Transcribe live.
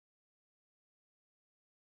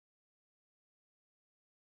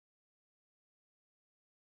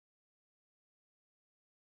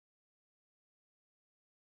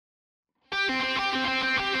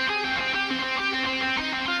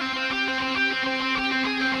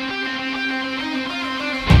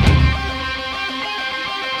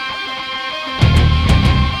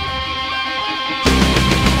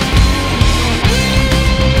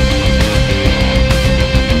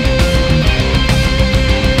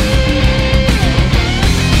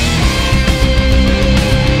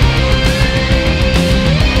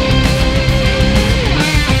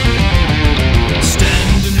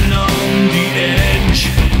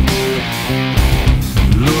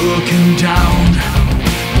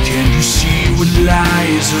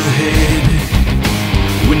days ahead,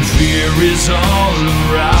 when fear is all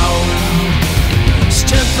around,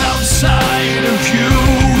 step outside of you,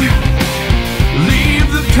 leave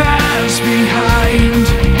the past behind,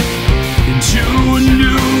 into a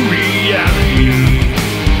new reality,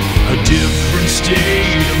 a different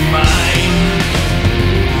state of mind.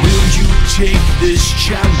 Will you take this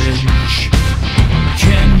challenge?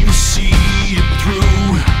 Can you see it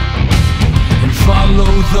through? And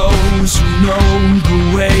follow those who know the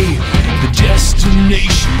way, the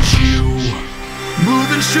destination's you.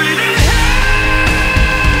 Moving straight ahead,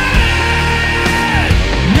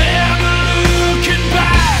 never looking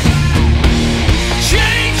back,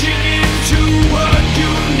 changing into what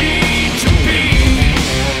you need to be,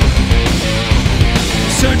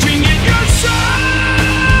 searching in your soul,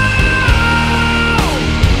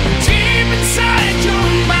 deep inside your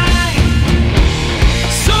mind,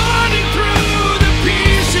 sorting through the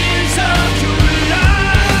pieces of your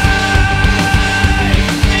life,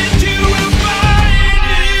 and you will find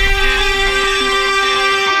it.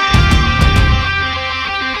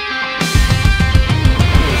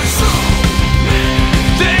 So many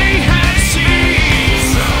they have seen,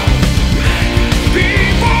 so many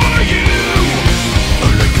before you, a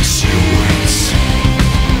legacy waits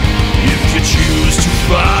if you choose to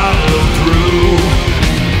follow through.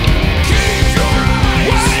 Keep your eyes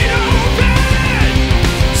wide open,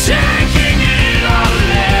 taking it all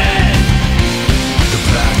in. The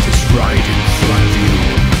path is right in front of you.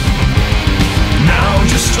 Now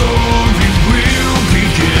your story will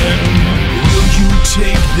begin. Will you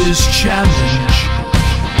take this challenge?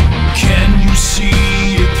 Can you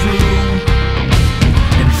see it through?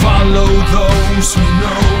 And follow those who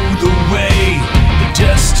know the way, the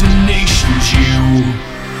destination's you.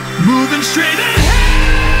 Moving straight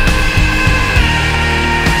ahead,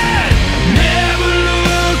 never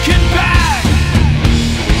looking back,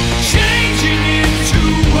 changing into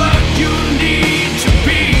what you need to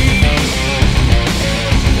be,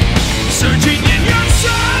 searching in your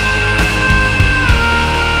soul,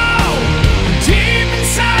 deep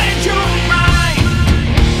inside your mind,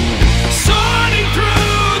 sorting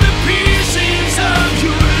through the pieces of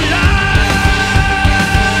your life,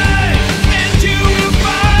 and you will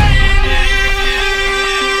find it.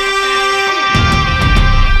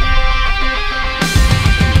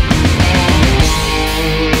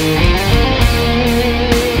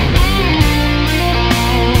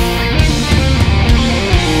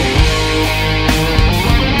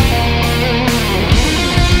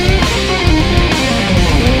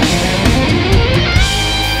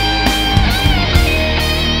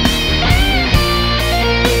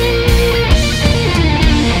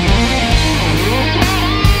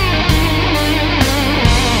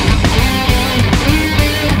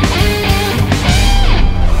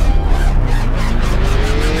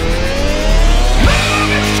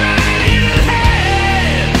 Moving straight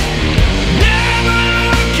ahead, never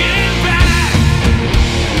looking back,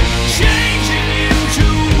 changing into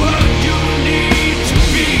what you need to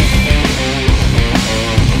be,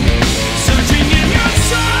 searching in your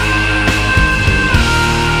soul,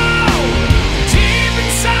 deep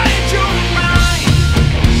inside your mind,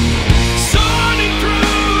 sorting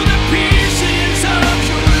through the pieces of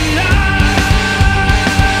your life,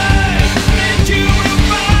 and you will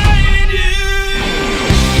find it.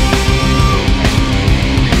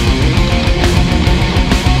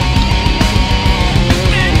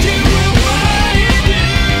 And you will find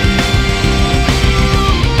it.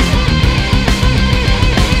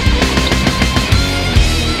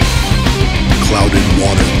 Clouded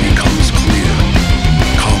water becomes clear.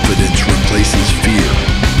 Confidence replaces fear.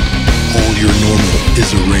 All your normal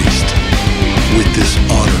is erased. With this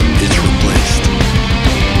honor, it's replaced.